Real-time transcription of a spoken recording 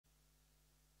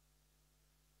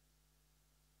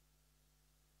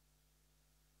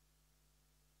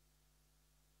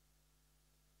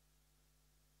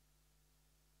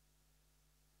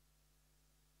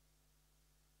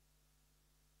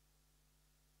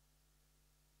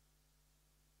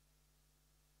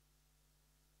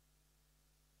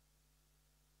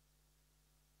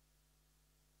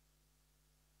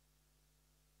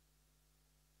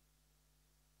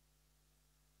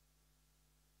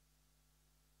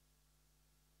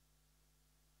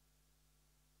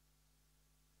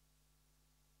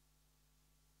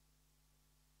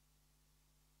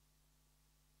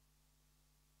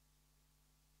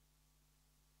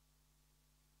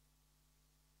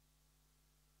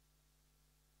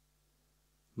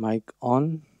Mic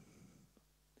on.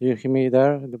 Do you hear me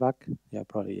there in the back? Yeah,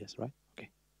 probably yes, right? Okay.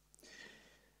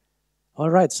 All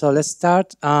right, so let's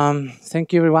start.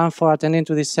 Thank you everyone for attending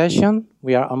to this session.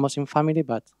 We are almost in family,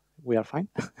 but we are fine.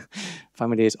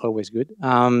 Family is always good.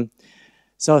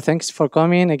 So thanks for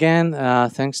coming again.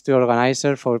 Thanks to the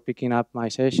organizer for picking up my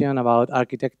session about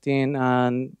architecting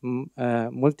and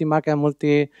multi-market,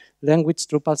 multi-language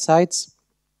Drupal sites,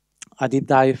 a deep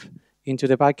dive into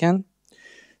the backend.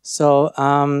 So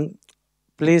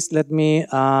please let me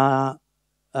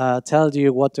tell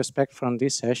you what to expect from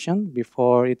this session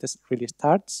before it really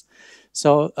starts.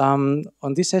 So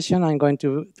on this session, I'm going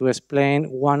to explain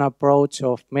one approach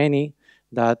of many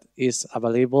that is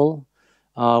available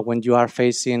when you are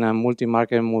facing a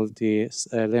multi-market,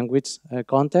 multi-language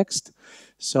context.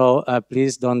 So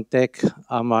please don't take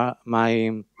our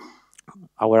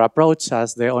approach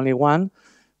as the only one.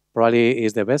 Probably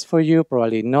is the best for you,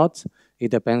 probably not. It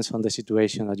depends on the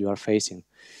situation that you are facing.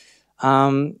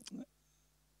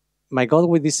 My goal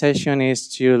with this session is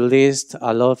to list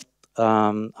a lot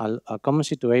of common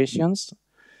situations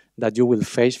that you will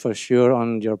face for sure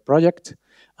on your project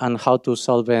and how to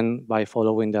solve them by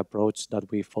following the approach that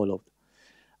we followed.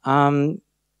 And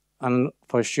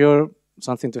for sure,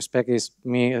 something to expect is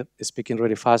me speaking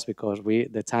really fast because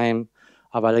the time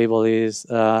available is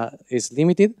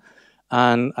limited,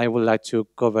 and I would like to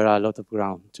cover a lot of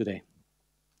ground today.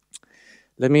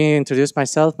 Let me introduce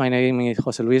myself. My name is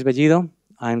José Luis Bellido.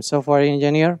 I'm software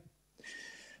engineer,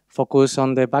 focused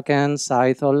on the backend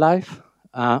side of life.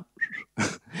 I'm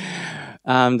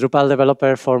Drupal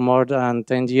developer for more than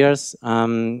 10 years.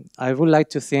 I would like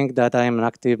to think that I'm an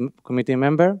active community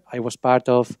member. I was part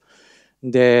of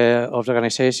the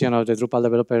organization of the Drupal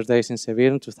Developers Days in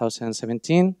Seville in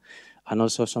 2017, and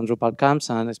also some Drupal camps,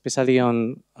 and especially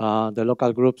on the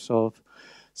local groups of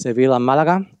Seville and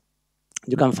Malaga.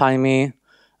 You can find me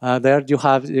there. You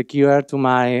have the QR to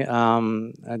my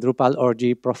Drupal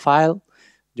org profile.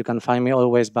 You can find me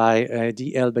always by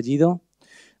DL Bellido.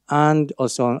 And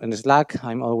also in Slack,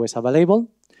 I'm always available.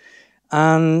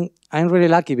 And I'm really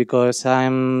lucky because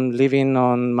I'm living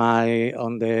on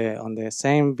the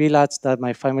same village that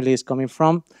my family is coming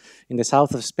from in the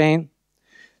south of Spain.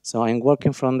 So I'm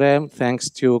working from them thanks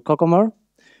to Cocomore.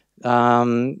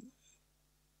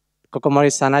 Cocomore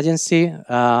is an agency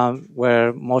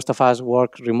where most of us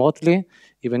work remotely,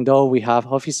 even though we have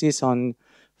offices on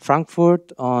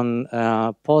Frankfurt, on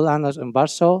Poland, and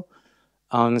Warsaw,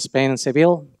 on Spain and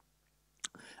Seville.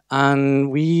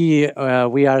 And we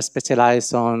are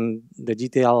specialized on the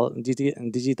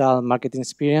digital marketing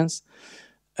experience.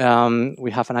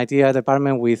 We have an IT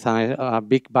department with a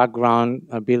big background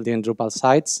building Drupal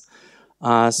sites.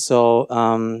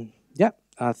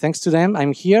 Thanks to them,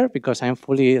 I'm here because I'm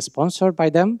fully sponsored by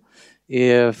them.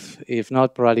 If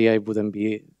not, probably I wouldn't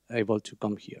be able to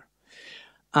come here.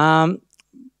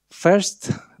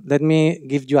 First, let me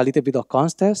give you a little bit of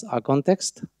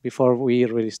context before we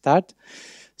really start.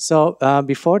 So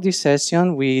before this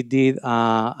session, we did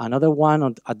another one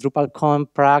at DrupalCon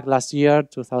Prague last year,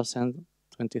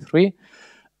 2023,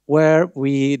 where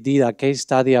we did a case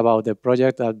study about the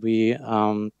project that we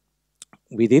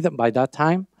did by that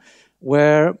time,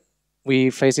 where we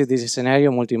faced this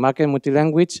scenario, multi-market,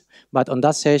 multi-language, but on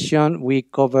that session, we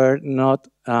covered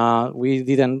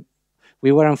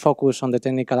we weren't focused on the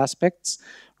technical aspects.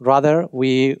 Rather,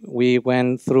 we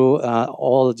went through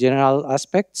all general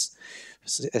aspects,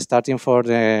 starting from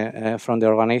the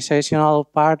organizational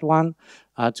part one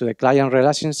to the client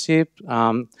relationship.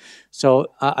 At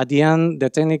the end, the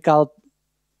technical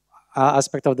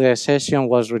aspect of the session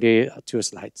was really 2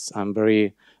 slides and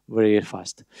very, very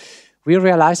fast. We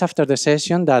realized after the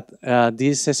session that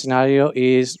this scenario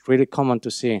is really common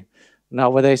to see.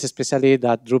 Nowadays, especially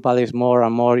that Drupal is more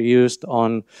and more used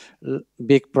on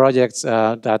big projects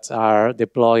that are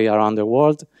deployed around the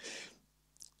world.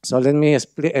 So let me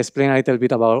explain a little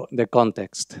bit about the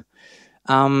context.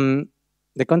 The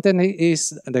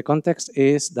context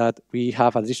is that we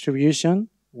have a distribution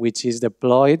which is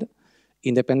deployed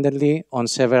independently on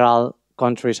several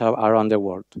countries around the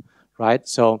world, right?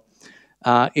 So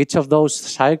each of those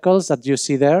cycles that you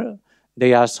see there,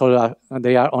 they are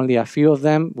only a few of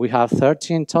them. We have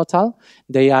 13 total.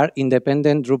 They are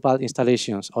independent Drupal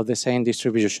installations of the same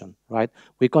distribution, right?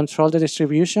 We control the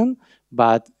distribution,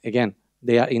 but again,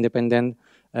 they are independent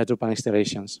Drupal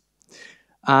installations.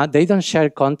 They don't share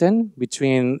content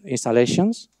between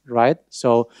installations, right?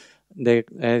 So the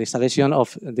installation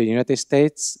of the United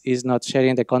States is not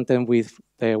sharing the content with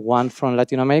the one from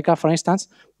Latin America, for instance,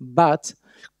 but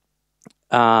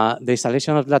the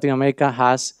installation of Latin America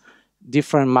has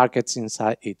different markets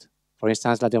inside it. For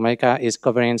instance, Latin America is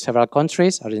covering several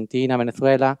countries, Argentina,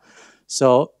 Venezuela.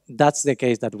 So that's the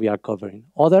case that we are covering.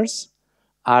 Others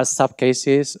are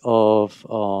subcases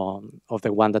of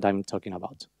the one that I'm talking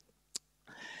about.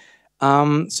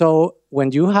 So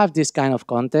when you have this kind of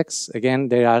context, again,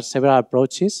 there are several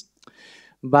approaches,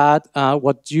 but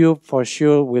what you for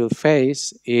sure will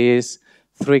face is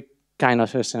three kind of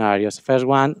scenarios. First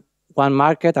one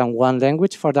market and one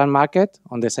language for that market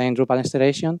on the same Drupal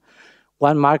installation,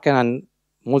 one market and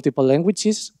multiple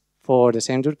languages for the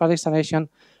same Drupal installation,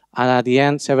 and at the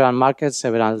end, several markets,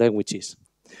 several languages.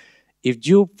 If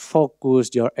you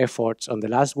focus your efforts on the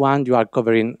last one, you are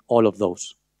covering all of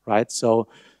those, right? So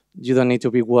you don't need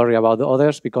to be worried about the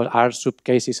others because are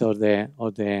subcases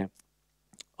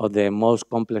of the most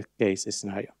complex case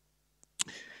scenario.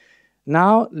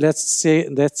 Now let's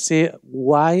see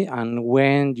why and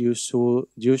when you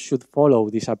should follow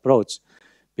this approach,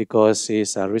 because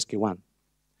it's a risky one.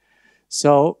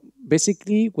 So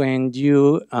basically, when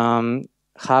you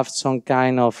have some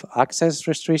kind of access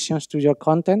restrictions to your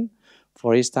content,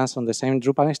 for instance, on the same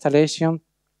Drupal installation,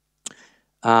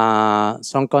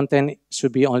 some content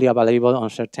should be only available on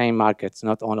certain markets,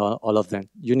 not on all of them.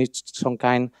 You need some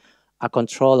kind of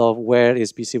control of where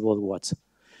is visible what.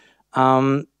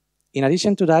 In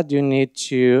addition to that, you need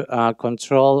to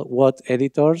control what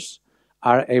editors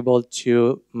are able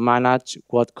to manage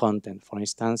what content. For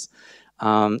instance,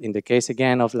 in the case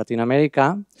again of Latin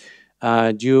America,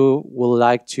 you would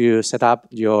like to set up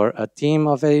your team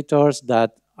of editors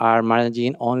that are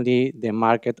managing only the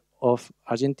market of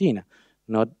Argentina,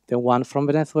 not the one from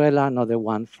Venezuela, not the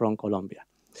one from Colombia.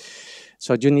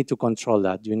 So you need to control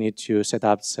that. You need to set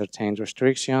up certain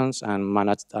restrictions and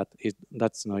manage that.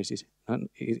 That's not easy.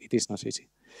 It is not easy.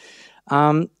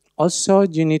 Also,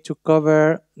 you need to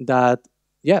cover that,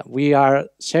 yeah, we are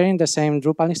sharing the same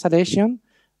Drupal installation,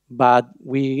 but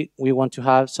we want to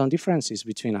have some differences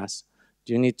between us.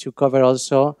 You need to cover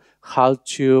also how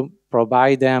to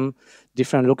provide them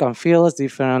different look and feels,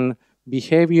 different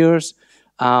behaviors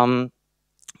among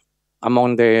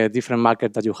the different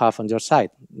markets that you have on your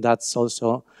site. That's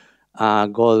also a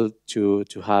goal to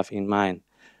have in mind.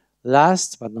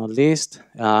 Last but not least,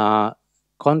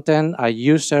 content and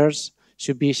users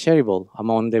should be shareable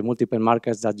among the multiple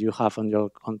markets that you have on your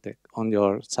content, on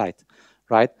your site,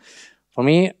 right? For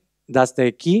me, that's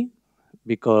the key,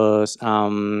 because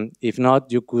if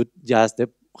not, you could just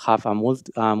have a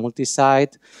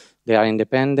multi-site. They are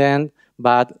independent,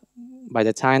 but by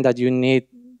the time that you need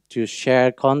to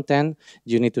share content,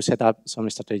 you need to set up some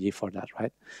strategy for that,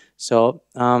 right? So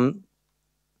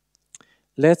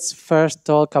let's first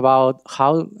talk about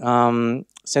how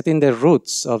setting the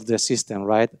roots of the system,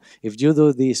 right? If you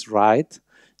do this right,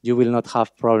 you will not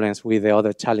have problems with the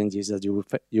other challenges that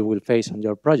you will face on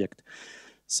your project.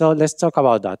 So let's talk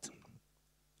about that.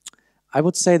 I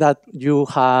would say that you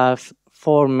have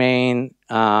four main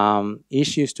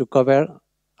issues to cover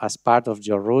as part of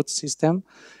your root system.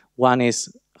 One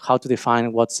is how to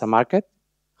define what's a market,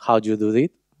 how do you do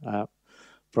it,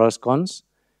 pros, cons,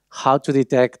 how to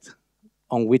detect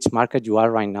on which market you are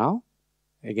right now.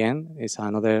 Again, it's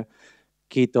another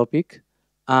key topic.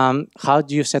 How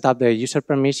do you set up the user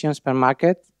permissions per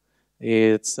market?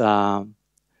 It's the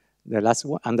last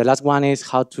one. And the last one is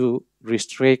how to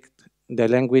restrict the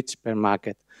language per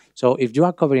market. So if you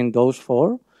are covering those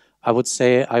four, I would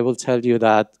say, I will tell you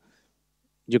that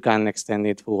you can extend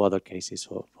it to other cases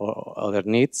or for other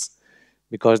needs,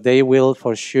 because they will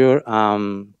for sure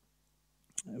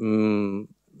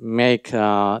make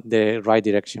the right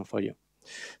direction for you.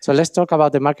 So let's talk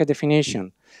about the market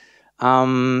definition.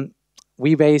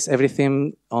 We base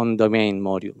everything on domain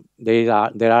module. There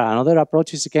are other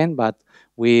approaches again, but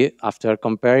we, after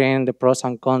comparing the pros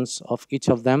and cons of each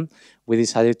of them, we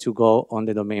decided to go on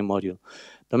the domain module.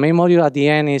 Domain module at the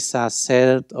end is a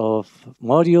set of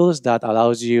modules that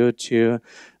allows you to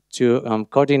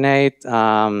coordinate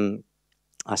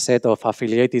a set of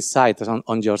affiliated sites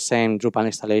on your same Drupal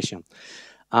installation.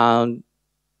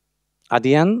 At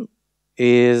the end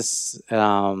is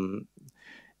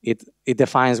it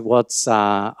defines what's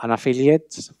an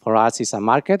affiliate. For us is a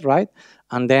market, right?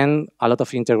 And then a lot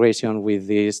of integration with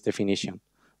this definition,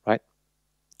 right?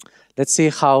 Let's see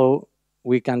how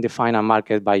we can define a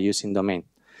market by using domain.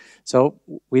 So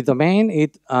with domain,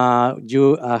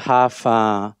 you have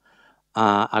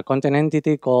a content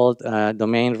entity called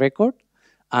domain record,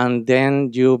 and then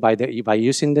you by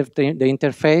using the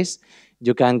interface,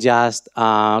 you can just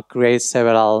create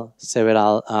several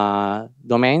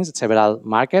domains, several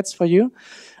markets for you,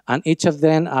 And each of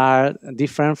them are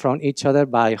different from each other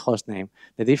by host name.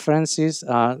 The difference is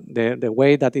the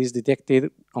way that is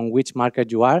detected on which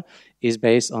market you are is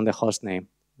based on the host name,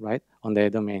 right, on the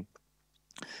domain.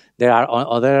 There are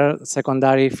other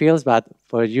secondary fields, but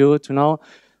for you to know,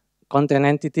 content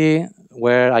entity,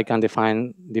 where I can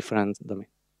define different domain.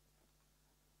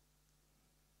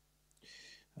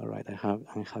 All right,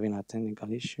 I'm having a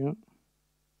technical issue.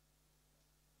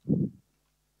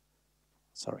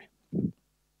 Sorry.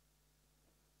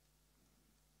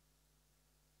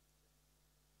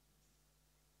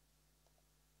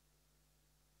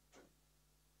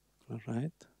 All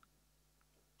right.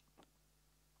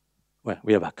 Well,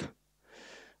 we are back.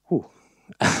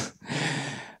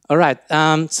 All right.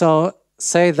 So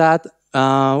say that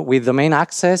with domain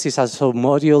access is also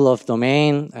module of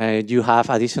domain. You have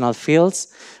additional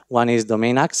fields. One is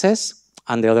domain access,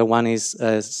 and the other one is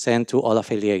sent to all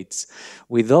affiliates.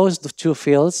 With those two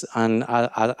fields and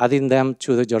adding them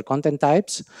to your content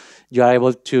types, you are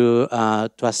able to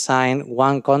assign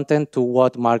one content to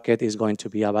what market is going to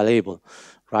be available.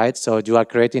 Right, so you are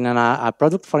creating a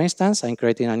product, for instance. I'm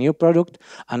creating a new product,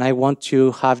 and I want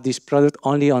to have this product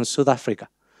only on South Africa.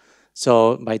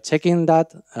 So by checking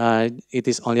that, it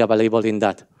is only available in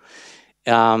that.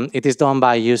 It is done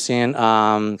by using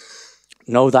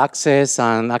node access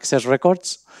and access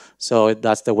records. So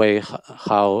that's the way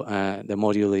how the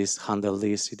module is handled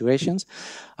these situations.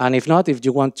 And if not, if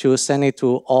you want to send it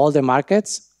to all the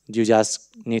markets, you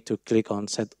just need to click on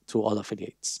set to all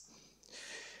affiliates.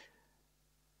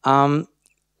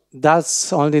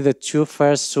 That's only the two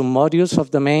first submodules of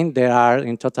domain. There are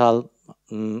in total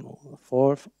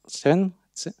 7,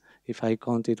 if I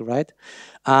count it right.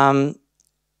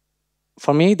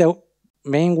 For me, the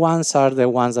main ones are the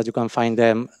ones that you can find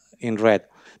them in red.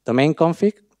 Domain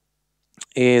config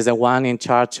is the one in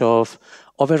charge of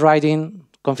overriding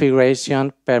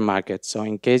configuration per market. So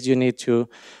in case you need to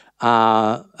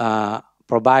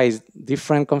provide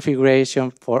different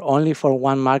configuration for only for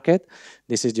one market,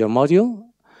 this is your module.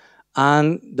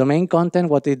 And domain content,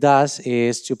 what it does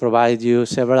is to provide you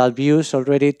several views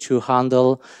already to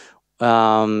handle,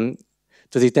 to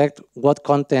detect what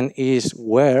content is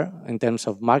where in terms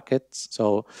of markets.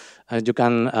 So you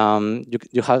can,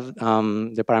 you have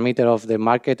the parameter of the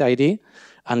market ID,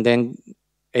 and then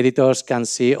editors can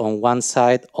see on one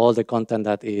side all the content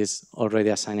that is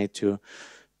already assigned to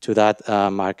that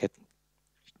market.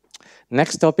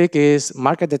 Next topic is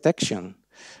market detection.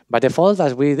 By default,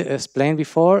 as we explained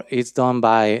before, it's done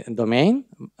by domain,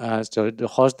 so the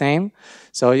host name.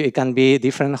 So it can be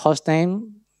different host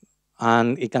name,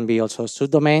 and it can be also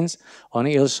subdomains, and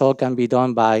it also can be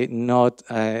done by not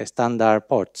standard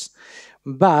ports.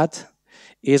 But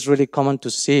it's really common to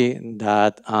see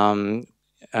that,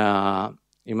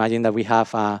 imagine that we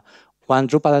have one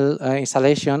Drupal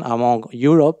installation among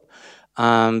Europe.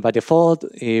 By default,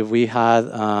 if we had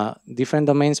different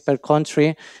domains per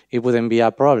country, it wouldn't be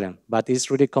a problem. But it's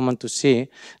really common to see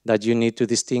that you need to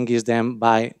distinguish them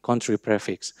by country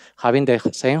prefix, having the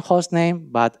same host name,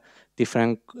 but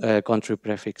different country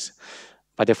prefix.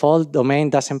 By default, domain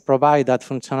doesn't provide that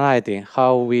functionality.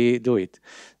 How we do it?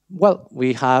 Well,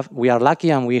 we are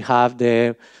lucky, and we have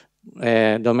the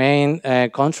domain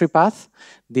country path.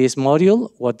 This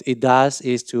module, what it does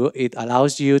is it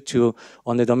allows you to,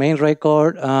 on the domain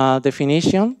record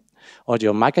definition or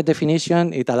your market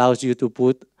definition, it allows you to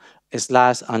put a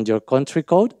slash and your country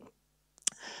code.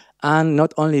 And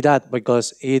not only that,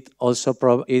 because it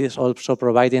is also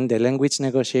providing the language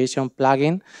negotiation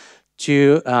plugin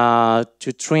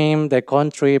to trim the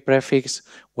country prefix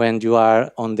when you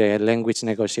are on the language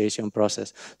negotiation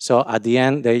process. So at the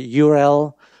end, the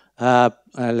URL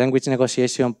language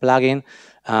negotiation plugin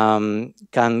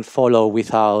can follow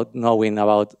without knowing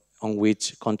about on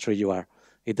which country you are.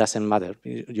 It doesn't matter.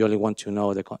 You only want to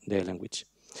know the language.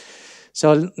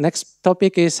 So next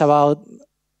topic is about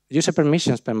user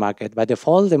permissions per market. By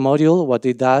default, the module, what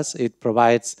it does, it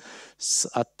provides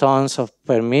tons of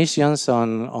permissions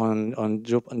on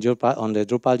the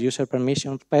Drupal user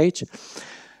permission page.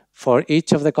 For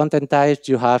each of the content types,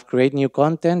 you have create new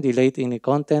content, delete any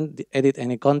content, edit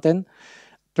any content,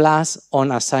 plus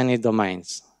unassigned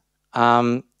domains.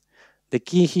 The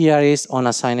key here is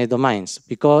unassigned domains,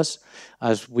 because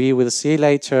as we will see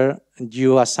later,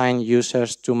 you assign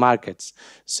users to markets.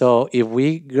 So if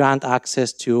we grant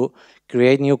access to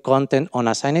create new content on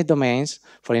assigned domains,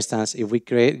 for instance, if we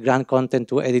grant content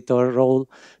to editor role,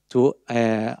 to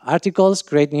articles,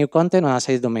 create new content on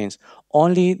assigned domains,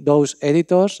 only those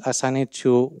editors assigned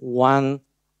to one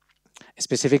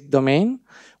specific domain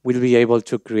will be able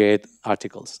to create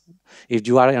articles. If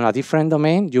you are in a different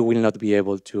domain, you will not be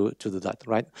able to do that,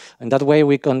 right? And that way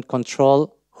we can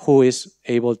control who is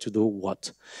able to do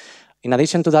what. In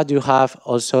addition to that, you have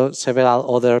also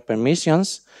several other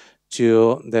permissions.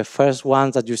 The first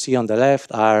ones that you see on the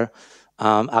left are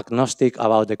agnostic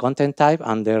about the content type,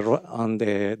 and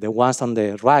the ones on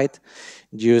the right,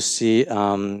 you see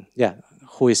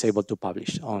who is able to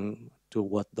publish to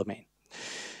what domain.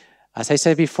 As I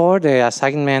said before, the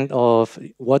assignment of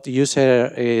what user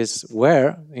is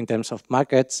where in terms of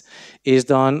markets is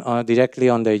done directly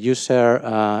on the user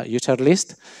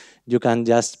list. You can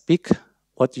just pick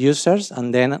what users,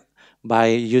 and then by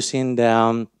using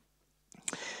the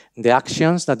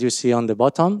actions that you see on the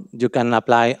bottom, you can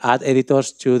apply add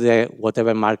editors to the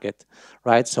whatever market,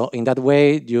 right? So in that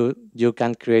way, you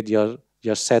can create your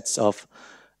sets of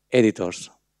editors.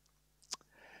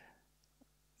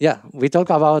 Yeah, we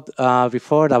talked about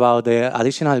before about the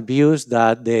additional views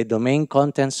that the domain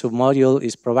content submodule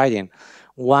is providing.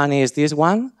 One is this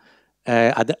one,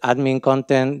 admin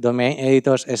content domain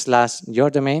editors / your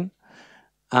domain.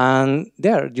 And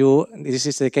this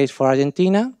is the case for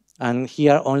Argentina, and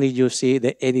here only you see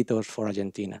the editors for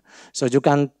Argentina. So you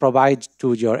can provide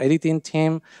to your editing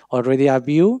team already a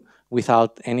view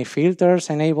without any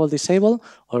filters enabled, disabled.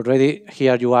 Already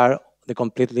here you are the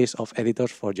complete list of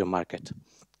editors for your market.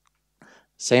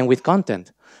 Same with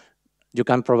content. You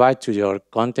can provide to your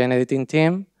content editing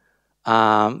team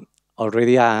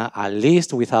already a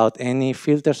list without any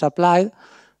filters applied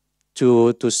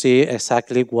to see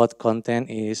exactly what content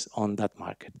is on that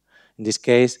market. In this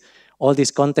case, all this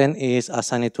content is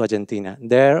assigned to Argentina.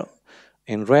 There,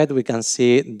 in red, we can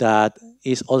see that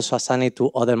is also assigned to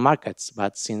other markets,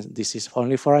 but since this is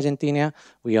only for Argentina,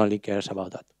 we only care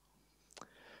about that.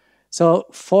 So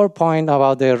 4 points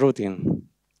about the routing.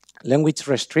 Language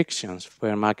restrictions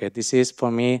per market. This is, for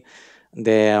me,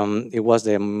 it was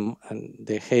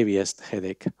the heaviest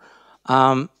headache.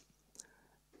 The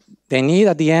need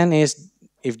at the end is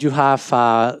if you have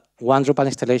one Drupal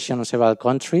installation on several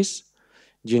countries,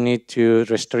 you need to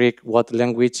restrict what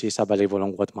language is available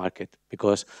on what market.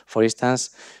 Because, for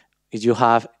instance, if you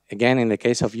have, again, in the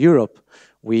case of Europe,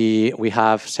 we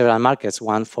have several markets,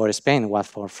 one for Spain, one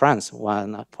for France,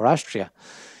 one for Austria.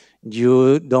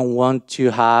 You don't want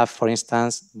to have, for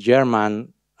instance,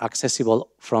 German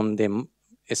accessible from the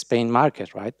Spain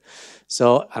market, right?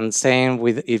 So, and same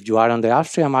with if you are on the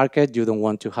Austrian market, you don't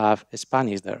want to have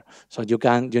Spanish there. So you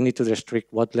need to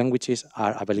restrict what languages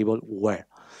are available where.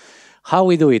 How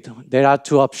we do it? There are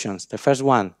 2 options. The first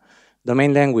one,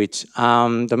 domain language.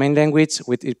 Domain language,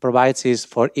 what it provides is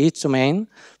for each domain,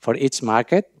 for each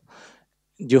market,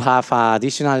 you have an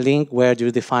additional link where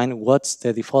you define what's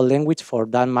the default language for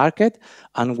that market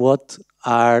and what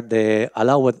are the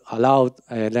allowed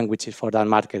languages for that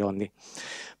market only.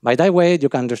 By that way, you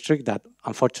can restrict that.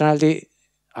 Unfortunately,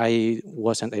 I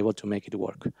wasn't able to make it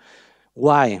work.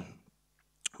 Why?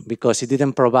 Because it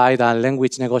didn't provide a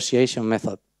language negotiation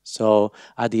method. So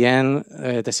at the end,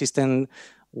 the system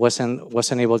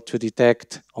wasn't able to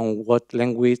detect on what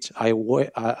language I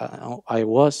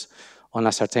was on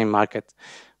a certain market.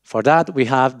 For that, we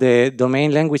have the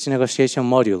domain language negotiation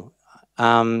module.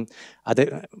 On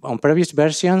previous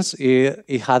versions,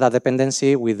 it had a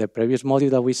dependency with the previous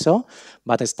module that we saw,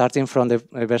 but starting from the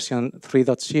version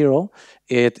 3.0,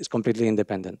 it is completely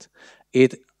independent.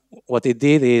 What it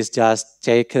did is just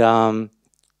take,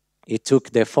 it took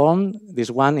the form.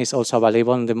 This one is also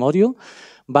available in the module,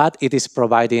 but it is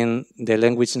providing the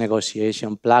language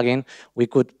negotiation plugin. We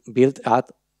could build that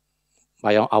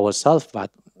by ourselves,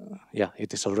 but yeah,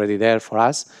 it is already there for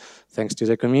us, thanks to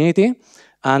the community.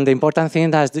 And the important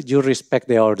thing is that you respect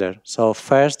the order. So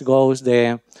first goes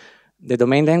the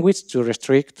domain language to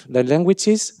restrict the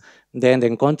languages, then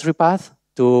the country path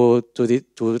to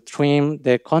trim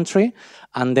the country,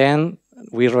 and then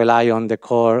we rely on the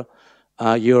core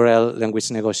URL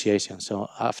language negotiation. So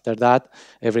after that,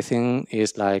 everything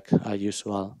is like a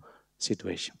usual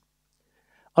situation.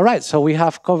 All right, so we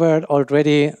have covered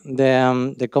already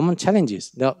the common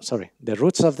challenges, the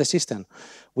roots of the system.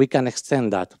 We can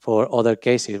extend that for other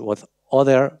cases with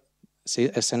other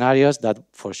scenarios that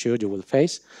for sure you will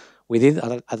face. We did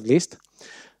at least.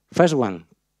 First one,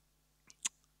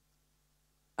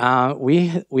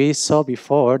 we saw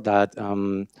before that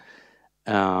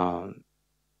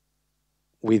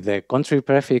with the country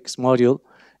prefix module,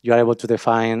 you are able to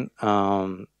define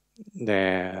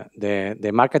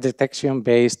the market detection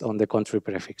based on the country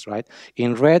prefix, right?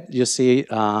 In red, you see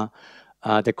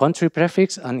the country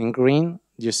prefix, and in green,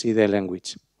 you see the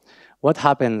language. What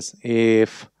happens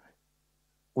if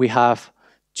we have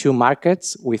 2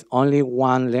 markets with only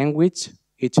one language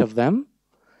each of them,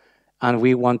 and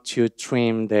we want to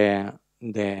trim the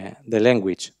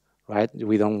language, right?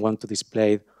 We don't want to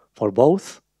display for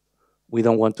both. We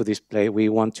don't want to display, we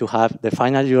want to have the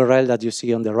final URL that you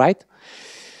see on the right.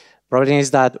 Problem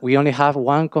is that we only have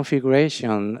one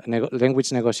configuration,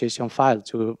 language negotiation file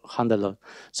to handle it.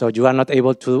 So you are not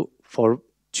able to, for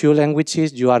 2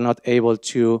 languages, you are not able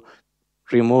to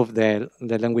remove the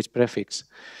language prefix.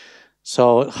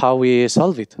 So how we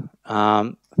solve it?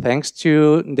 Thanks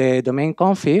to the domain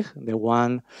config, the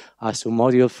one as a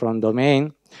module from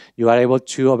domain, you are able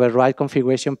to override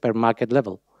configuration per market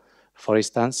level. For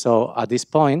instance, so at this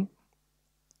point,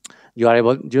 you are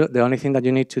able, the only thing that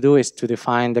you need to do is to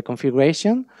define the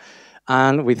configuration,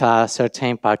 and with a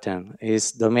certain pattern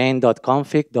is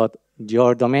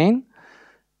domain.config.yourdomain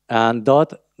and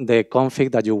the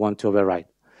config that you want to override.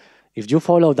 If you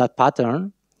follow that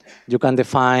pattern, you can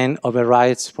define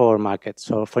overrides for markets.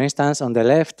 So for instance, on the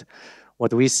left,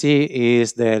 what we see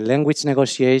is the language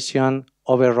negotiation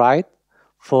override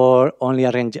for only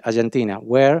Argentina,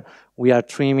 where we are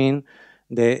trimming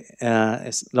the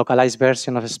localized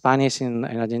version of Spanish in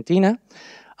Argentina.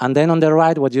 And then on the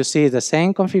right, what you see is the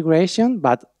same configuration,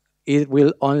 but it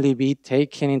will only be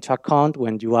taken into account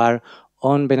when you are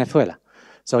on Venezuela.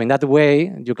 So in that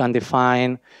way, you can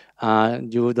define,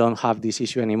 you don't have this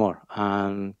issue anymore.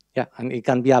 Yeah, and it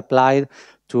can be applied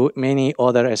to many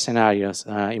other scenarios.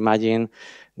 Imagine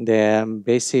the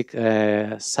basic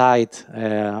site,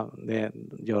 the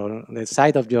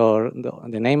site of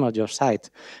the name of your site,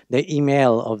 the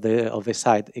email of the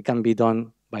site. It can be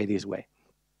done by this way.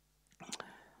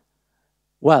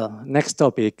 Well, next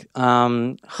topic: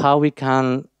 how we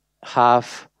can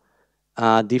have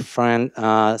different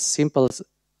simple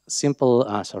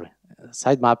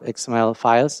sitemap XML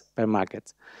files per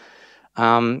market.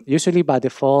 Usually by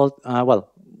default,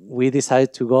 well, we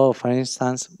decide to go, for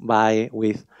instance,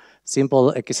 with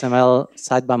simple XML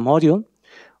sitemap module.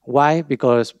 Why?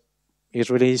 Because it's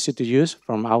really easy to use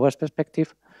from our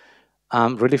perspective.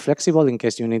 Really flexible in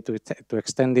case you need to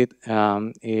extend it.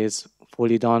 Is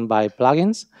fully done by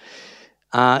plugins.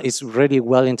 It's really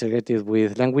well integrated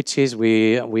with languages.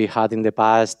 We had in the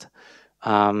past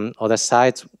other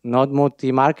sites, not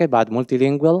Multimarket, but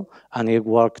Multilingual, and it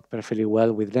worked perfectly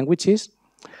well with languages.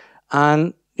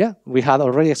 And yeah, we had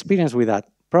already experience with that.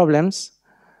 Problems,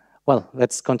 well,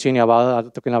 let's continue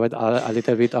talking about a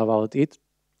little bit about it.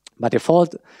 By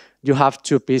default, you have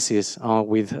 2 pieces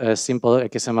with a simple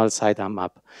XML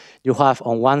sitemap. You have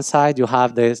on one side, you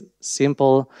have the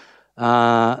simple,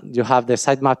 you have the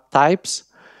sitemap types.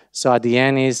 So at the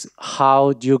end is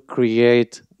how do you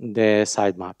create the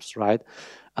sitemaps, right?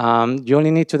 You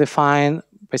only need to define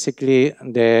basically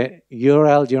the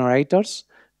URL generators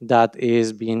that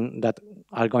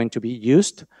are going to be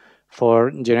used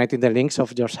for generating the links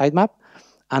of your sitemap.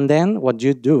 And then what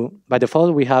you do, by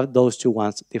default, we have those 2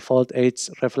 ones, default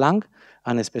hreflang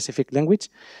and a specific language.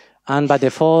 And by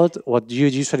default, what you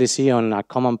usually see on a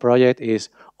common project is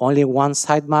only one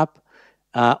sitemap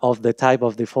of the type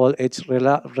of default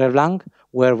hreflang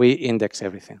where we index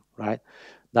everything, right?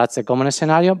 That's a common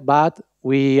scenario, but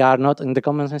we are not in the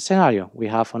common scenario. We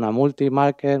have on a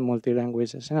multi-market,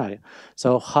 multi-language scenario.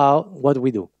 So what do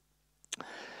we do?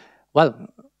 Well,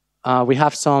 we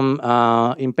have some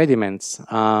impediments.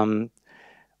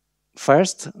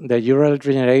 First, the URL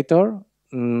generator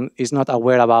is not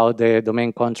aware about the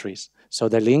domain countries. So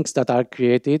the links that are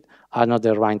created are not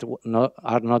the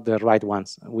right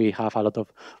ones. We have a lot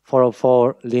of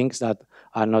 404 links that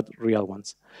are not real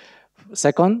ones.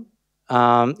 Second,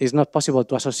 it's not possible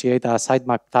to associate a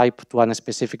sitemap type to a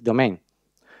specific domain.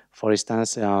 For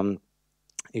instance,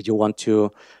 if you want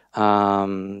to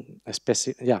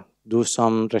do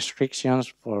some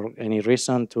restrictions for any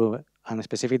reason to a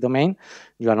specific domain,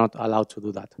 you are not allowed to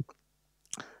do that.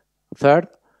 Third,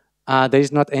 there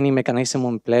is not any mechanism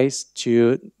in place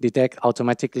to detect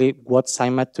automatically what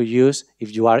sitemap to use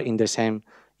if you are in the same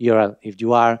URL. If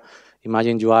you are,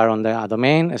 imagine you are on the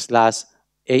domain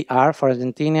 /AR for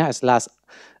Argentina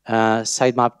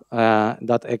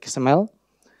 /sitemap.xml.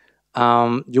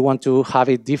 You want to have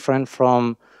it different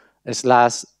from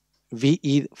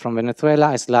 /VE from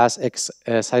Venezuela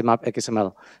 /sitemap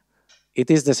XML.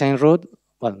 It is the same root,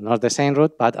 well, not the same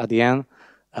root, but at the end,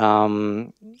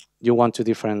 you want to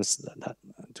difference that,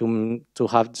 to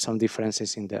have some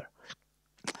differences in there.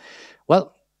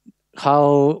 Well,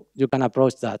 how you can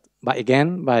approach that? By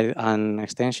an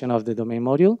extension of the domain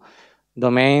module,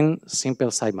 domain simple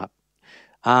sitemap.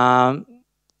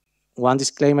 One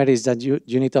disclaimer is that you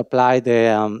need to apply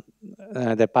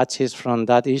the patches from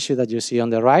that issue that you see on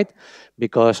the right,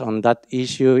 because on that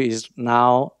issue is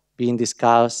now being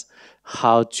discussed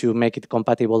how to make it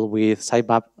compatible with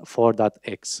sitemap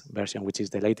 4.x version, which is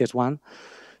the latest one.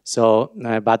 So,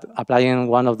 but applying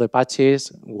one of the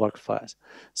patches works for us.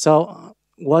 So,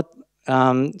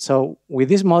 so with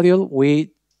this module,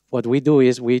 what we do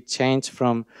is we change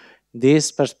from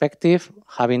this perspective,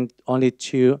 having only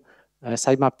two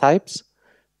sitemap types,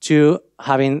 to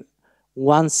having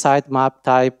one sitemap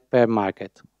type per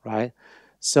market, right?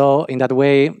 So in that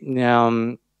way,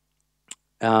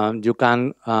 you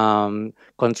can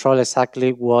control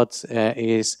exactly what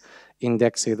is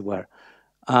indexed where.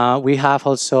 We have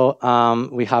also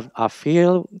we have a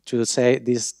field to say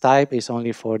this type is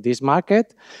only for this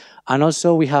market. And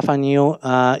also we have a new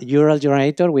URL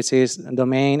generator, which is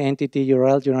domain entity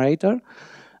URL generator.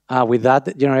 With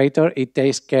that generator, it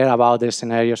takes care about the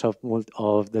scenarios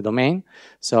of the domain.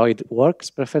 So it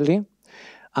works perfectly.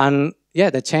 And yeah,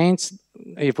 the change,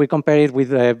 if we compare it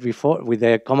with before, with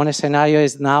the common scenario,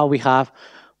 is now we have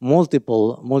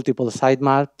multiple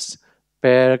sitemaps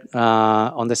per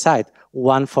on the site,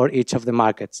 one for each of the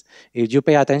markets. If you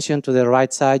pay attention to the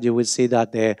right side, you will see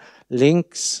that the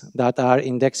links that are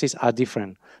indexes are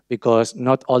different because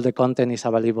not all the content is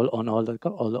available on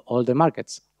all the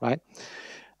markets, right?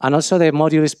 And also the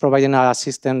module is providing a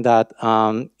system that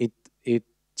it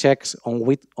checks on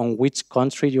which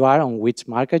country you are, on which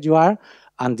market you are,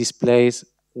 and displays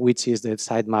which is the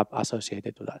sitemap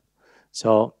associated to that.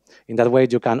 So in that way,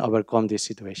 you can overcome this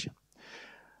situation.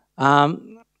 Other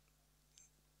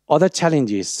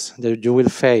challenges that you will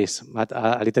face, but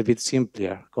a little bit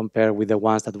simpler compared with the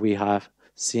ones that we have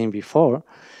seen before.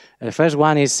 The first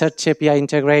one is search API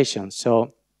integration.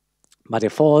 So by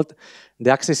default,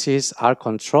 the accesses are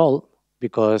controlled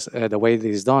because the way it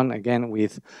is done, again,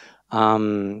 with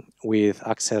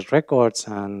access records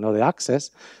and other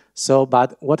access. So,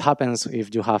 but what happens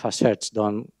if you have a search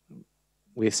done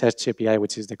with Search API,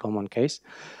 which is the common case?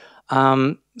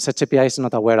 Search API is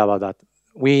not aware about that.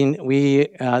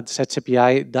 Search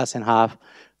API doesn't have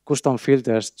custom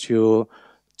filters to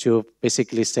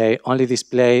basically say only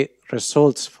display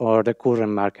results for the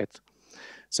current market.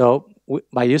 So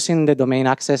by using the domain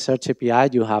access Search API,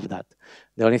 you have that.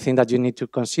 The only thing that you need to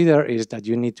consider is that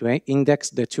you need to index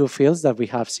the two fields that we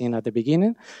have seen at the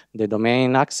beginning, the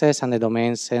domain access and the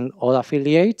domain send all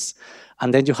affiliates.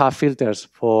 And then you have filters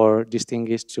for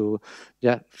distinguish to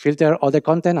filter all the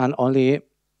content and only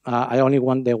I only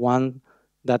want the one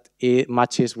that it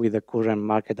matches with the current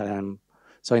market that I am.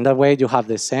 So in that way, you have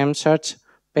the same search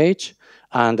page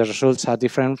and the results are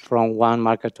different from one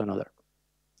market to another.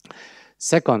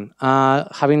 Second, I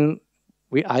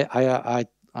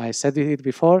said it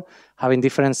before, having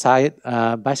different site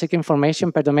basic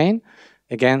information per domain.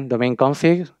 Again, domain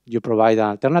config, you provide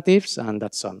alternatives, and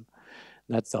that's done.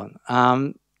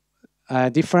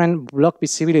 Different block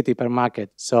visibility per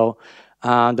market. So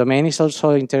domain is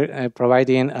also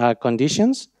providing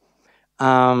conditions.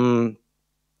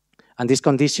 And these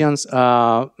conditions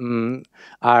are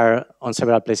on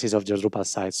several places of your Drupal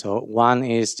site. So one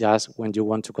is just when you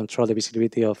want to control the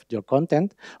visibility of your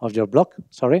content, of your blog,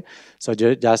 sorry. So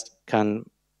you just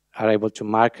are able to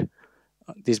mark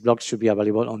this blog should be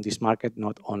available on this market,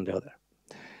 not on the other.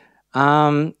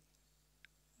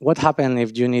 What happens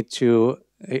if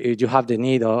you have the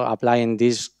need of applying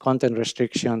this content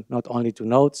restriction not only to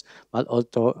nodes, but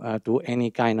also to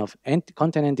any kind of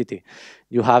content entity?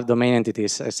 You have domain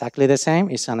entities, exactly the same.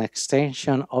 It's an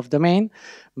extension of domain,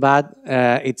 but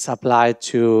it's applied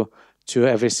to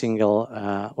every single,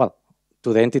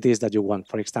 to the entities that you want.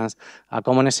 For instance, a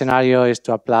common scenario is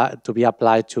to be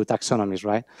applied to taxonomies,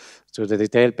 right? So the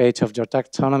detailed page of your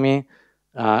taxonomy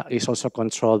is also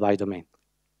controlled by domain.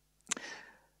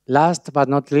 Last but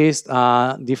not least,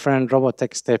 different robot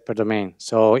text step per domain.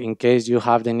 So in case you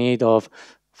have the need of,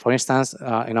 for instance,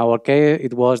 in our case,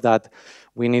 it was that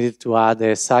we needed to add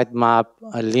a sitemap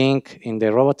link in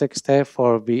the robot text step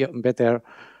for better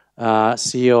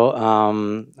SEO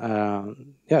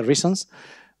reasons.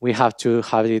 We have to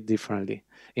have it differently.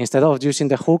 Instead of using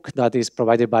the hook that is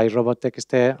provided by robot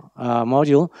text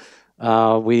module,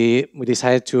 we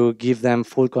decided to give them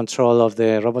full control of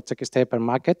the robot text per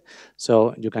market,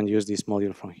 so you can use this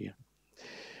module from here.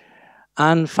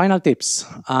 And final tips.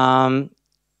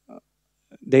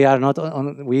 They are not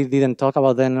on, we didn't talk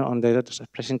about them on the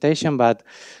presentation, but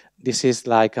this is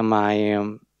like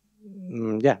my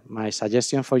my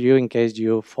suggestion for you in case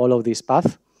you follow this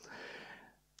path.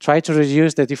 Try to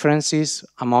reduce the differences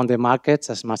among the markets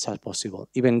as much as possible.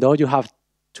 Even though you have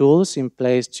tools in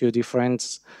place to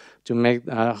to make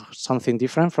something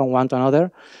different from one to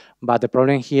another. But the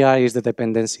problem here is the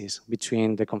dependencies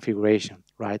between the configuration,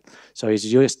 right? So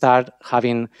as you start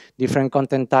having different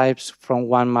content types from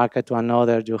one market to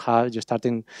another, you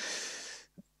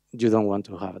don't want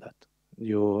to have that.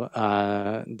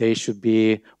 They should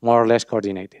be more or less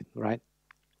coordinated, right?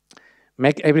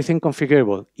 Make everything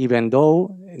configurable, even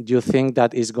though you think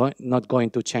that is not going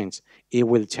to change. It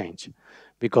will change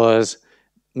because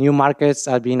new markets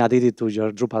are being added to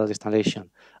your Drupal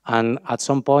installation. And at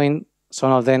some point,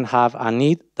 some of them have a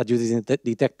need that you didn't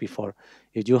detect before.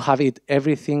 If you have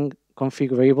everything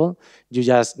configurable, you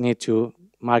just need to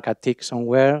mark a tick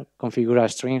somewhere, configure a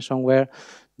string somewhere.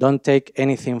 Don't take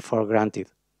anything for granted.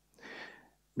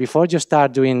 Before you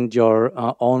start doing your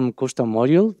own custom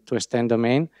module to extend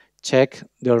domain, check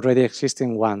the already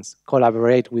existing ones,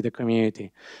 collaborate with the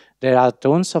community. There are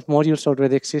tons of modules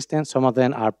already existing. Some of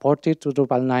them are ported to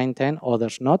Drupal 9.10,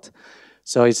 others not.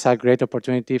 So it's a great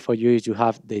opportunity for you if you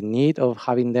have the need of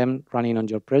having them running on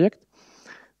your project.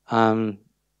 And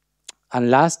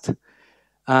last,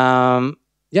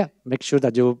 make sure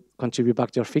that you contribute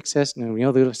back your fixes, new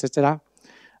modules, etc.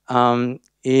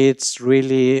 It's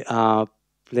really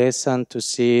pleasant to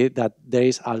see that there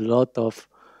is a lot of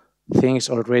things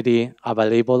already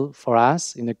available for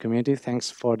us in the community.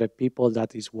 Thanks for the people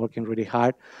that is working really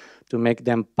hard to make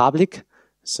them public.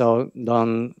 So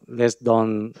let's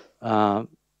don't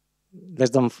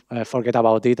forget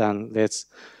about it, and let's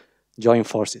join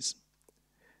forces.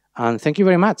 And thank you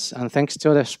very much. And thanks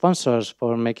to the sponsors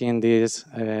for making this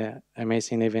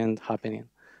amazing event happening.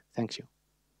 Thank you.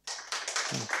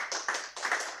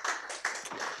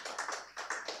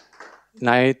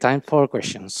 Now, time for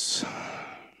questions.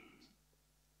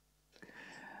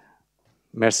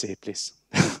 Mercy, please.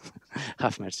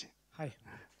 Have mercy. Hi.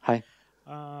 Hi.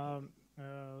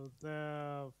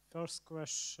 The first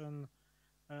question.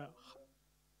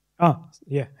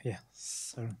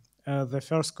 Sorry. The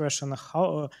first question: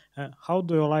 how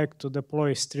do you like to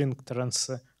deploy string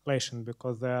translation?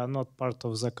 Because they are not part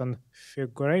of the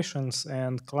configurations,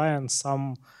 and clients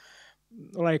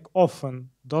often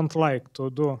don't like to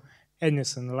do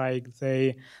anything. Like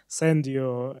they send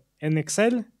you an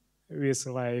Excel with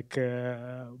a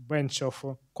bunch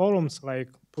of columns,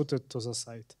 put it to the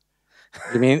site.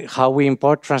 You mean how we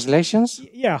import translations?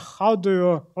 Yeah, how do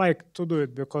you like to do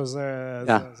it? Because they're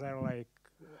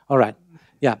All right.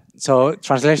 Yeah, so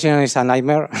translation is a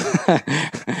nightmare.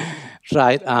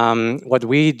 Right. What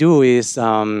we do is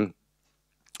the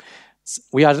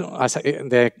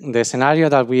scenario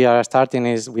that we are starting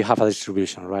is we have a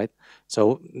distribution, right?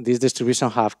 So this distribution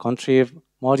have country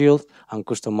modules and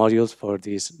custom modules for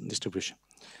this distribution.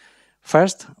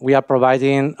 First, we are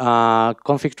providing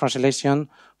config translation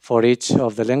for each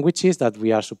of the languages that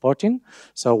we are supporting.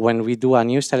 So when we do a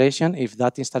new installation, if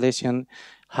that installation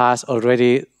has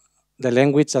already the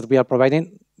language that we are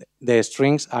providing, the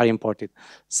strings are imported.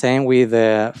 Same with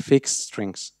the fixed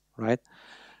strings, right?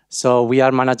 So we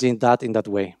are managing that in that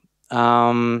way.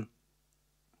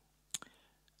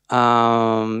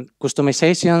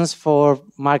 Customizations for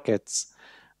markets.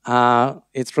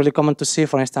 It's really common to see,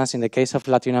 for instance, in the case of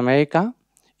Latin America,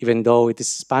 even though it is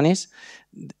Spanish,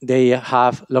 they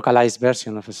have localized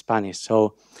version of Spanish.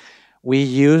 So we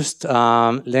used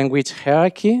language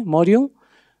hierarchy module,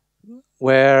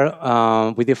 where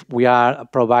we are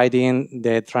providing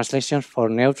the translations for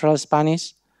neutral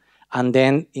Spanish, and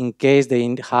then in case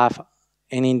they have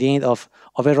any need of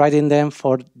overriding them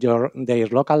for their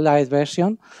localized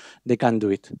version, they can do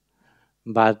it.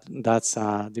 But that's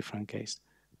a different case.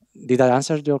 Did I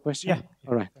answer your question? Yeah.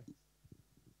 All right.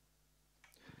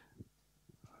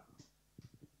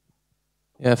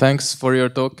 Yeah, thanks for your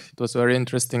talk. It was very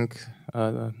interesting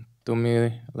to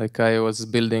me. Like I was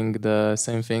building the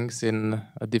same things in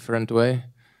a different way.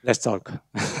 Let's talk.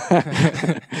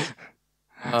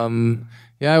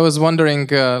 Yeah, I was wondering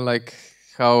like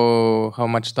how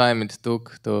much time it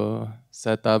took to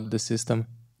set up the system.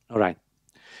 All right.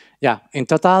 Yeah, in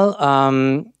total,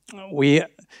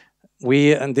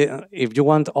 if you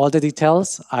want all the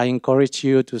details, I encourage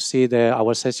you to see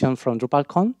our session from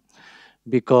DrupalCon,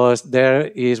 because there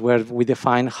is where we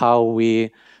define how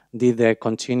we did the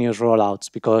continuous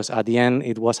rollouts, because at the end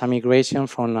it was a migration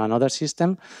from another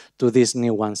system to this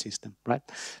new one system, right?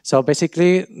 So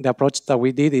basically the approach that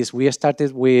we did is we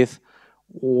started with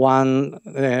one,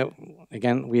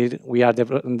 again, we are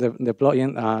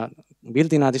deploying,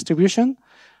 building a distribution.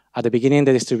 At the beginning,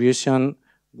 the distribution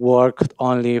worked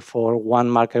only for one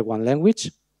market, one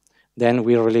language. Then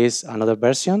we released another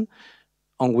version.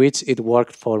 on which it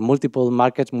worked for multiple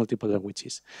markets, multiple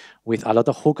languages, with a lot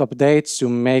of hook updates to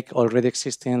make already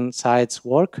existing sites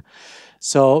work.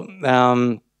 So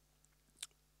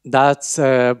that's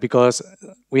because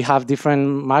we have different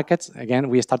markets. Again,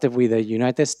 we started with the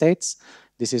United States.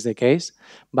 This is the case.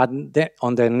 But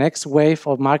on the next wave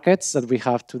of markets that we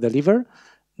have to deliver,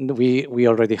 we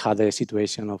already had a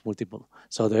situation of multiple.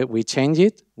 So we changed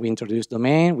it, we introduced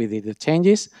domain, we did the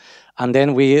changes, and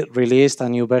then we released a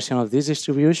new version of this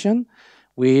distribution,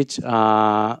 which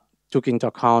took into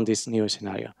account this new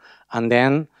scenario. And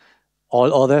then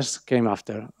all others came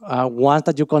after. Once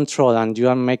that you control and you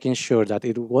are making sure that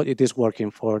it is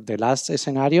working for the last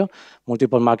scenario,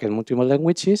 multiple market, multiple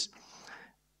languages,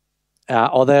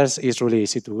 others is really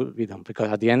easy to be done, because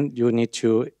at the end you need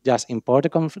to just import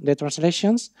the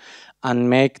translations and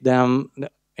make them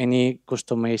any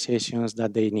customizations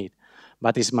that they need.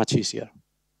 But it's much easier.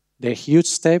 The huge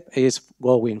step is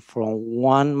going from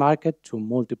one market to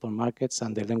multiple markets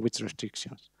and the language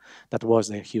restrictions. That was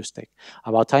the huge step.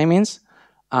 About timings,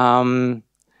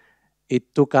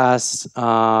 it took us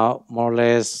more or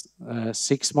less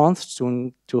 6 months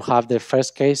to have the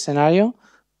first case scenario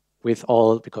with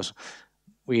all, because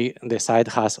the site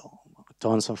has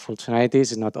tons of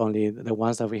functionalities, not only the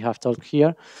ones that we have talked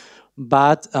here,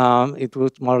 but it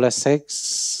was more or less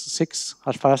six,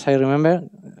 as far as I remember.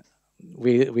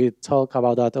 We talked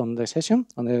about that on the session,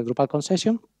 on the DrupalCon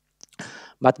session.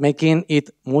 But making it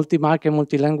multi-market,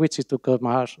 multi-language, it took us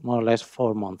more or less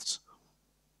 4 months.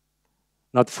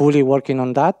 Not fully working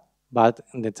on that, but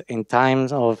in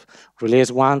times of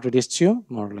release 1, release 2,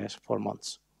 more or less 4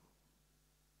 months.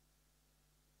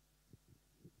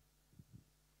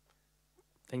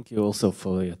 Thank you also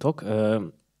for your talk.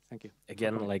 Thank you.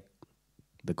 Again, like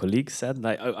the colleague said,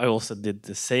 I also did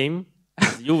the same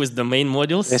as you with the main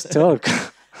modules. Let's talk.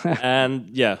 And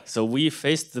yeah, so we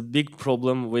faced the big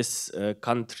problem with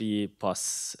country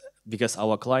pass, because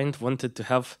our client wanted to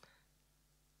have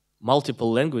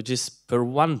multiple languages per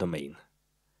one domain.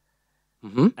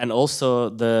 Mm-hmm. And also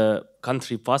the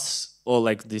country pass, or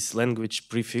like this language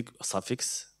prefix,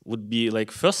 suffix, would be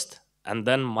like first and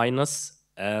then minus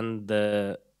and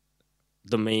the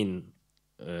domain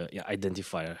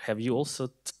identifier. Have you also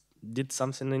did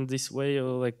something in this way,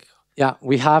 or like? Yeah,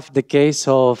 we have the case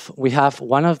of, we have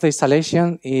one of the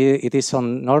installation, it is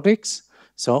on Nordics.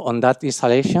 So on that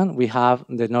installation, we have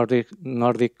the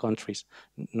Nordic countries,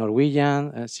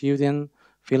 Norwegian, Sweden,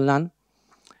 Finland.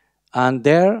 And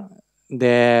there,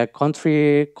 the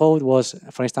country code was,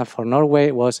 for instance, for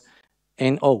Norway was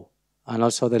NO, and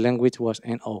also the language was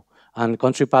NO. And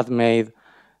country path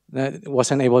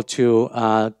wasn't able to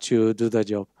do the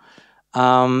job.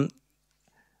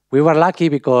 We were lucky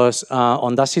because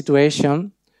on that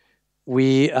situation,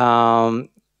 we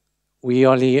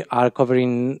only are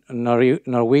covering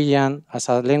Norwegian as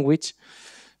a language,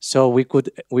 so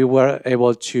we were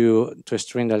able to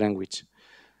string the language.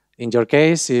 In your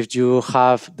case, if you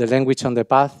have the language on the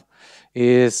path,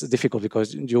 it's difficult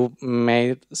because you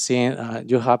may see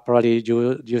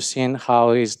you've seen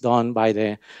how it's done by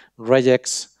the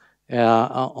regex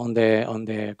on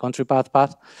the country path,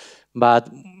 but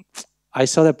I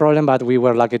saw the problem, but we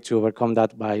were lucky to overcome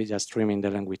that by just streaming the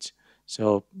language.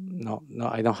 So no,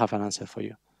 I don't have an answer for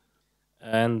you.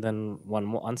 And then one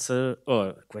more answer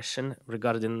or question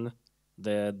regarding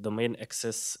the domain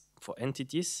access for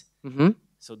entities. Mm-hmm.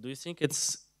 So do you think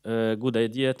it's a good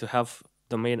idea to have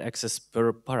domain access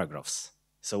per paragraphs?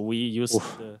 So we use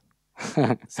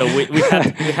so we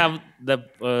have the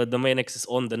domain access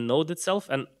on the node itself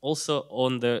and also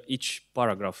on the each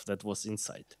paragraph that was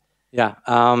inside. Yeah.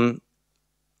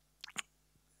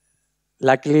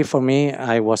 Luckily for me,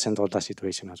 I wasn't on that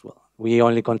situation as well. We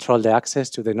only control the access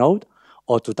to the node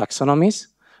or to taxonomies,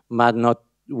 but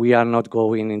we are not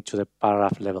going into the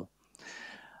paragraph level.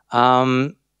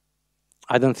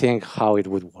 I don't think how it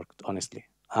would work, honestly.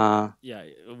 Yeah,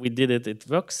 we did it. It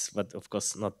works, but of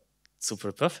course not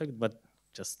super perfect. But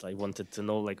just I wanted to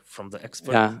know, like from the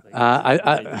expert, yeah,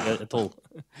 like, at all.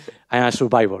 I'm a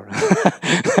survivor.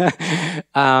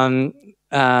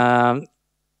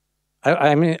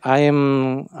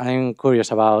 I'm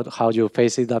curious about how you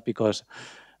face it up, because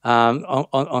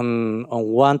on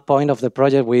one point of the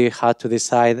project we had to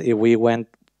decide if we went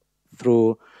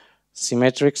through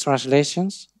symmetric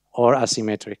translations or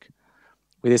asymmetric.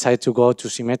 We decided to go to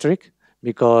symmetric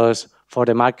because for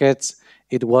the markets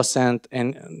it wasn't,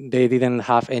 and they didn't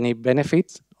have any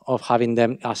benefit of having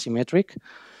them asymmetric.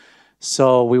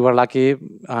 So we were lucky,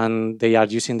 and they are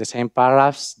using the same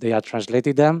paragraphs, they are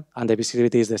translating them, and the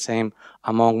visibility is the same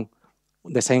among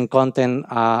the same content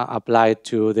applied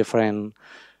to different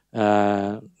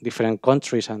different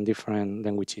countries and different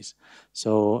languages.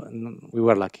 So we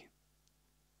were lucky.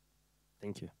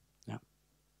 Thank you. Yeah.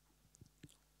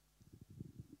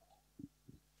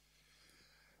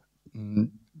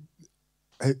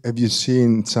 Have you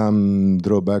seen some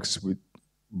drawbacks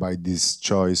by this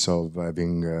choice of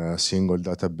having a single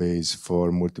database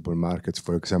for multiple markets,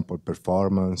 for example,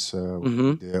 performance,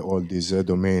 all these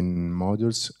domain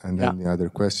modules? And then the other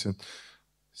question,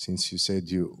 since you said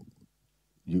you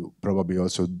probably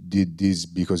also did this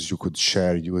because you could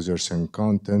share users and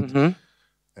content,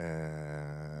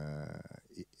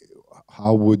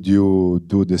 how would you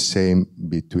do the same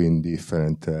between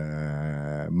different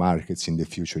markets in the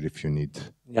future if you need?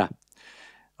 Yeah.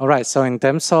 All right. So in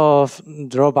terms of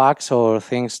drawbacks or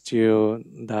things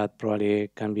that probably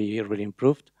can be really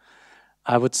improved,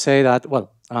 I would say that,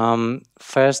 well,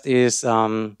 first is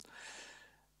when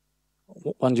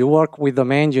you work with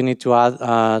domain, you need to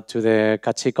add to the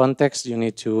cache context, you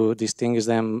need to distinguish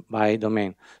them by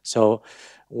domain. So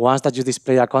once that you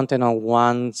display a content on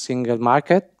one single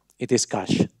market, it is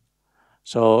cached.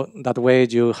 So that way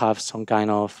you have some kind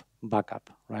of backup,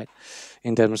 right,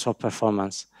 in terms of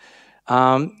performance.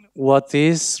 What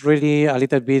is really a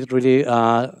little bit really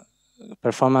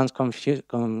performance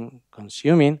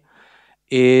consuming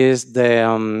is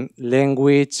the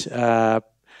language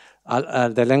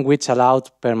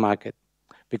allowed per market,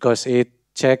 because it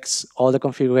checks all the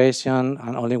configuration,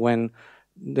 and only when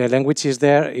the language is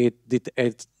there, it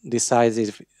decides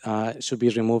if it should be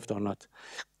removed or not.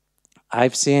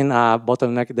 I've seen a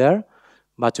bottleneck there,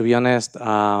 but to be honest,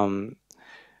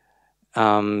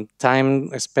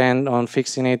 time spent on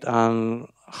fixing it and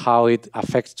how it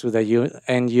affects to the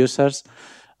end users,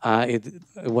 it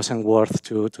wasn't worth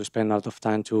to spend a lot of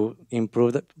time to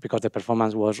improve it, because the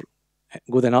performance was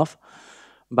good enough.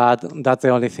 But that's the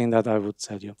only thing that I would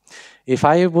tell you. If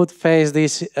I would face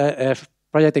this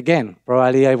project again,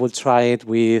 probably I would try it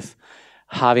with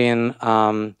having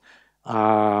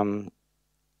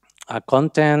a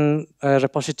content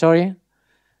repository,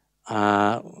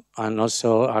 and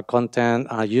also a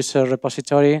user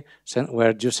repository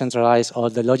where you centralize all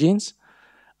the logins,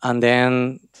 and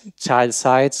then child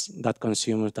sites that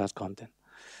consume that content.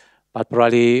 But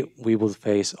probably we would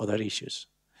face other issues.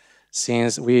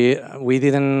 Since we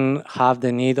didn't have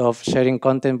the need of sharing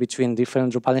content between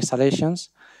different Drupal installations,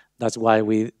 that's why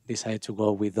we decided to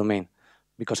go with domain,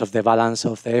 because of the balance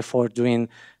of the effort doing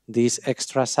this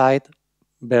extra site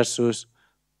versus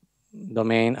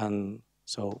domain, and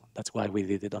so that's why we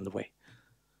did it on the way.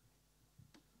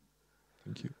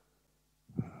 Thank you.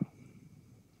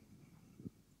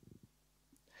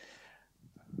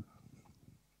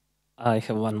 I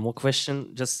have one more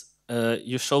question. Just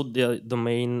you showed the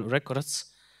domain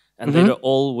records, and they were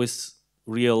all with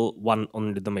real one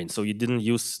only domain. So you didn't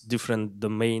use different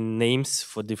domain names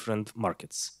for different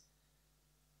markets.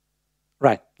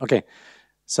 Right. Okay.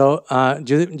 So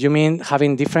do you mean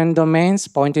having different domains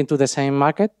pointing to the same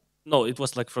market? No, it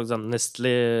was like, for example,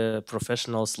 Nestle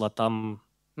Professionals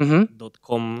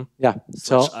Latam.com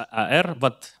 /AR.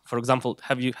 But for example,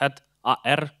 have you had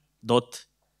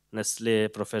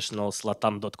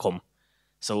AR.NestleProfessionalsLatam.com?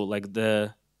 So like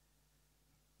the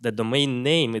domain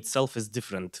name itself is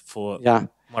different for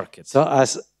markets. So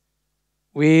as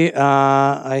we,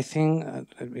 I think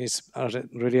it's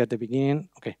really at the beginning.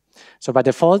 Okay. So by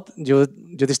default, you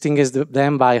distinguish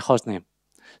them by hostname.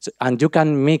 So, and you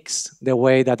can mix the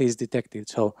way that is detected.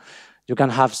 So you can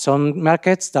have some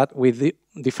markets that with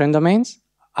different domains,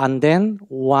 and then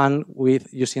one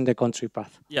with using the country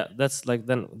path. Yeah, that's like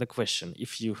then the question.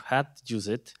 If you had used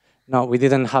it. No, we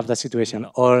didn't have that situation.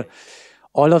 Or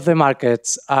all of the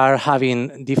markets are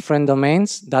having different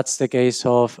domains. That's the case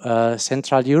of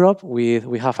Central Europe.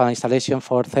 We have an installation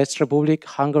for Czech Republic,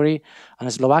 Hungary,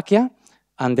 and Slovakia,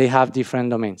 and they have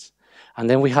different domains. And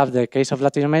then we have the case of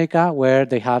Latin America, where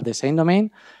they have the same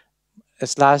domain /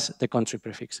 the country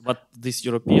prefix. But this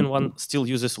European one still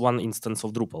uses one instance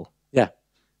of Drupal. Yeah.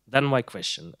 Then my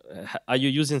question, are you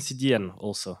using CDN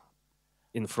also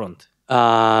in front?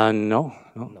 No.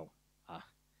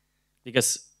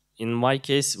 Because in my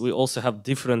case, we also have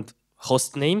different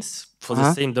host names for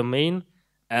the same domain,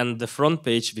 and the front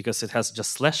page, because it has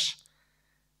just /,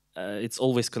 it's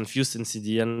always confused in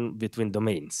CDN between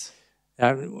domains.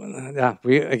 Yeah.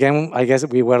 I guess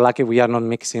we were lucky. We are not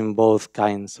mixing both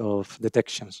kinds of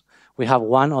detections. We have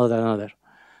one or the other.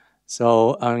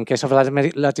 So in case of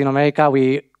Latin America,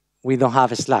 we don't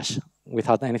have a /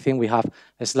 without anything. We have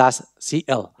a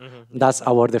 /CL. That's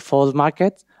our default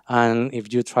market. And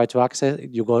if you try to access it,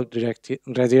 you go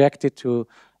redirected to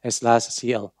a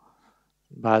 /CL.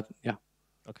 But yeah.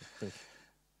 Okay. Thank you.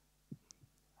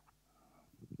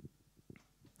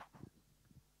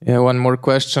 Yeah, one more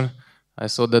question. I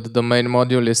saw that the main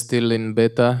module is still in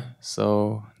beta.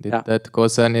 So did that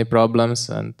cause any problems?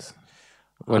 And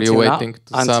were you waiting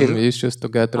to some issues to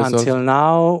get resolved? Until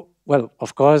now, well,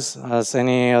 of course, as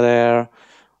any other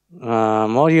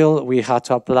module, we had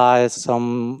to apply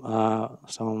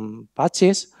some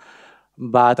patches,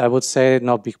 but I would say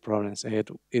no big problems.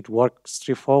 It works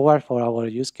straightforward for our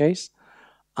use case.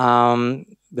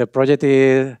 The project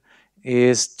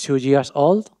is 2 years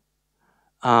old.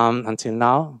 Until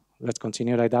now, let's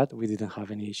continue like that. We didn't have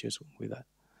any issues with that.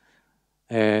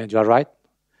 You are right,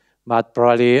 but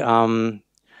probably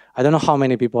I don't know how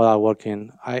many people are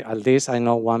working. At least I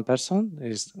know one person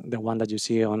is the one that you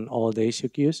see on all the issue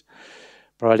queues.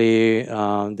 Probably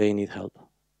they need help.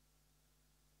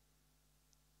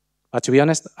 But to be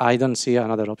honest, I don't see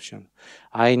another option.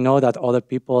 I know that other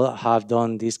people have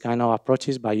done these kind of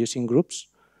approaches by using groups,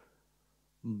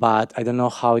 but I don't know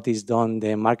how it is done,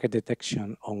 the market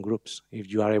detection on groups.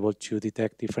 If you are able to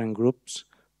detect different groups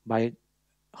by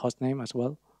hostname as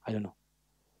well, I don't know.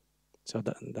 So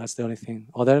that's the only thing.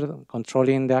 Other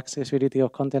controlling the accessibility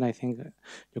of content, I think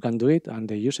you can do it, and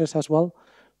the users as well.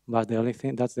 But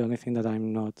that's the only thing that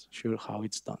I'm not sure how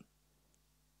it's done.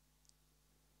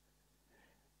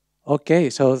 Okay,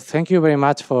 so thank you very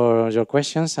much for your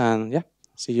questions, and yeah,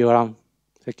 see you around.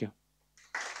 Thank you.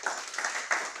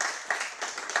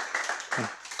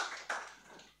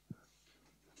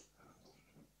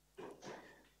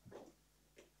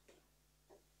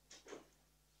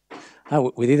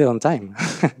 We did it on time.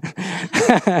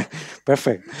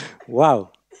 Perfect.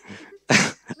 Wow.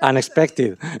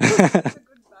 Unexpected.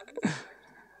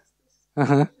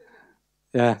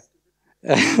 Yeah.